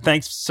 And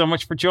thanks so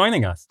much for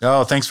joining us.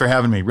 Oh, thanks for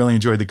having me. Really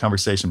enjoyed the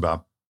conversation,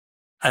 Bob.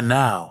 And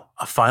now,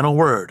 a final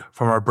word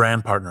from our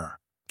brand partner,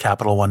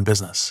 Capital One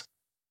Business.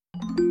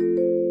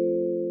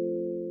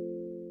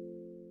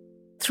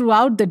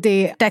 Throughout the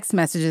day, text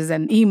messages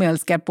and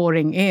emails kept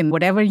pouring in.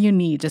 Whatever you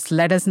need, just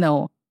let us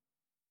know.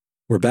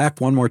 We're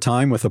back one more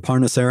time with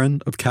Aparna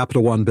Saran of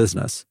Capital One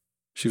Business.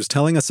 She was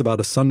telling us about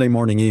a Sunday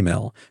morning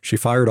email she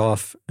fired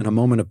off in a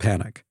moment of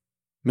panic.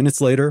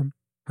 Minutes later,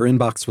 her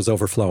inbox was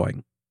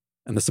overflowing,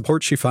 and the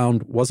support she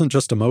found wasn't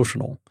just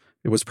emotional,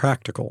 it was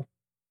practical.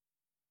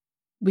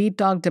 We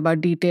talked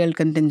about detailed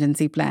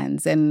contingency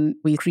plans, and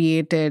we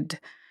created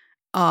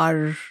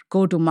our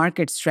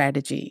go-to-market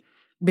strategy.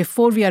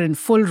 Before we are in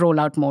full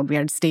rollout mode, we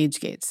had stage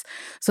gates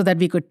so that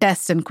we could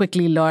test and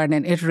quickly learn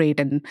and iterate.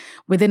 And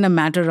within a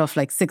matter of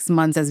 6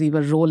 months, as we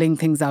were rolling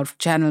things out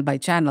channel by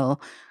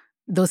channel,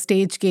 those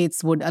stage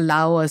gates would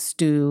allow us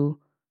to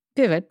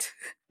pivot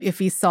if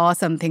we saw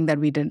something that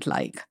we didn't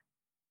like.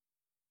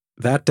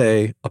 That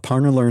day,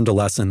 Aparna learned a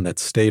lesson that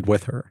stayed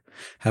with her.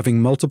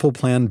 Having multiple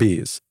plan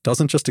Bs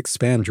doesn't just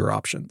expand your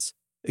options,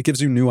 it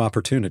gives you new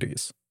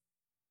opportunities.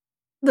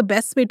 The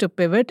best way to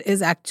pivot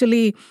is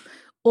actually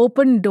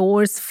open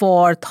doors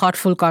for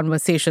thoughtful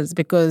conversations,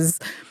 because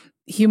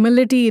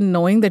humility in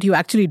knowing that you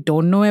actually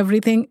don't know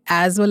everything,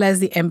 as well as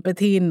the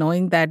empathy in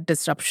knowing that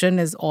disruption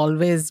is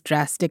always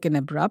drastic and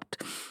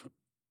abrupt,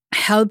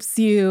 helps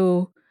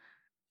you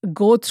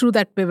go through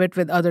that pivot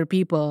with other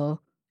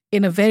people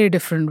in a very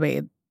different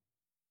way.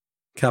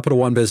 Capital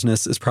One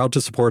Business is proud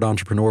to support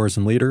entrepreneurs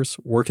and leaders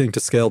working to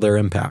scale their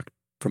impact,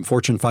 from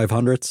Fortune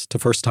 500s to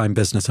first-time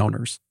business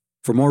owners.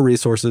 For more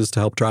resources to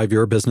help drive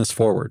your business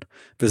forward,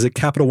 visit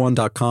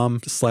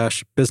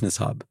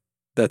CapitalOne.com/BusinessHub.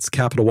 That's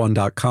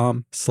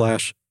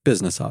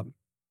CapitalOne.com/BusinessHub.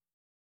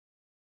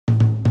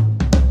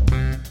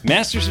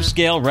 Masters of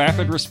Scale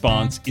Rapid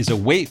Response is a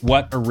Wait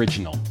What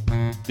original.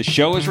 The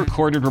show is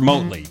recorded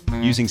remotely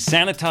using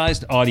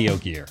sanitized audio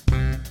gear.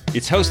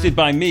 It's hosted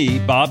by me,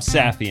 Bob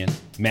Safian,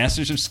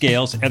 Masters of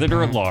Scale's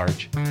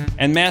editor-at-large,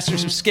 and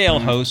Masters of Scale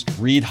host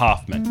Reid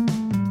Hoffman.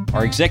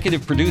 Our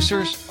executive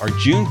producers are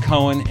June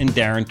Cohen and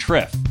Darren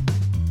Triff.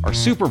 Our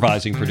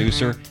supervising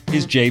producer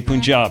is Jay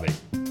Punjabi.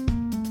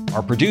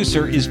 Our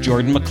producer is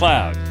Jordan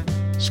McLeod.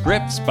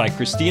 Scripts by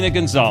Christina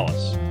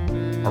Gonzalez.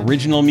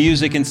 Original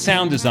music and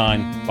sound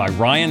design by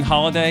Ryan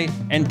Holiday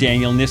and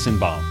Daniel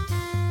Nissenbaum.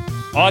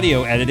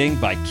 Audio editing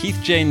by Keith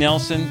J.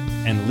 Nelson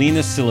and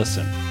Lena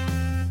Sillison.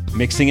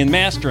 Mixing and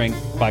mastering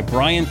by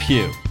Brian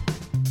Pugh.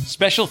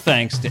 Special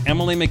thanks to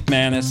Emily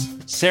McManus,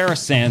 Sarah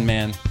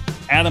Sandman,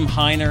 Adam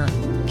Heiner,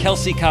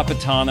 Kelsey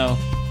Capitano,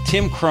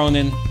 Tim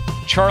Cronin,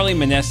 Charlie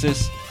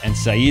Meneses, and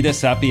Saida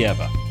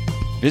Sapieva.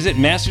 Visit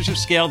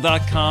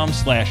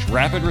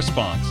mastersofscale.com/rapid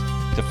response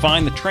to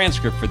find the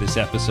transcript for this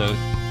episode,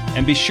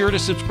 and be sure to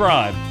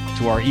subscribe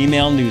to our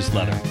email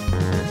newsletter.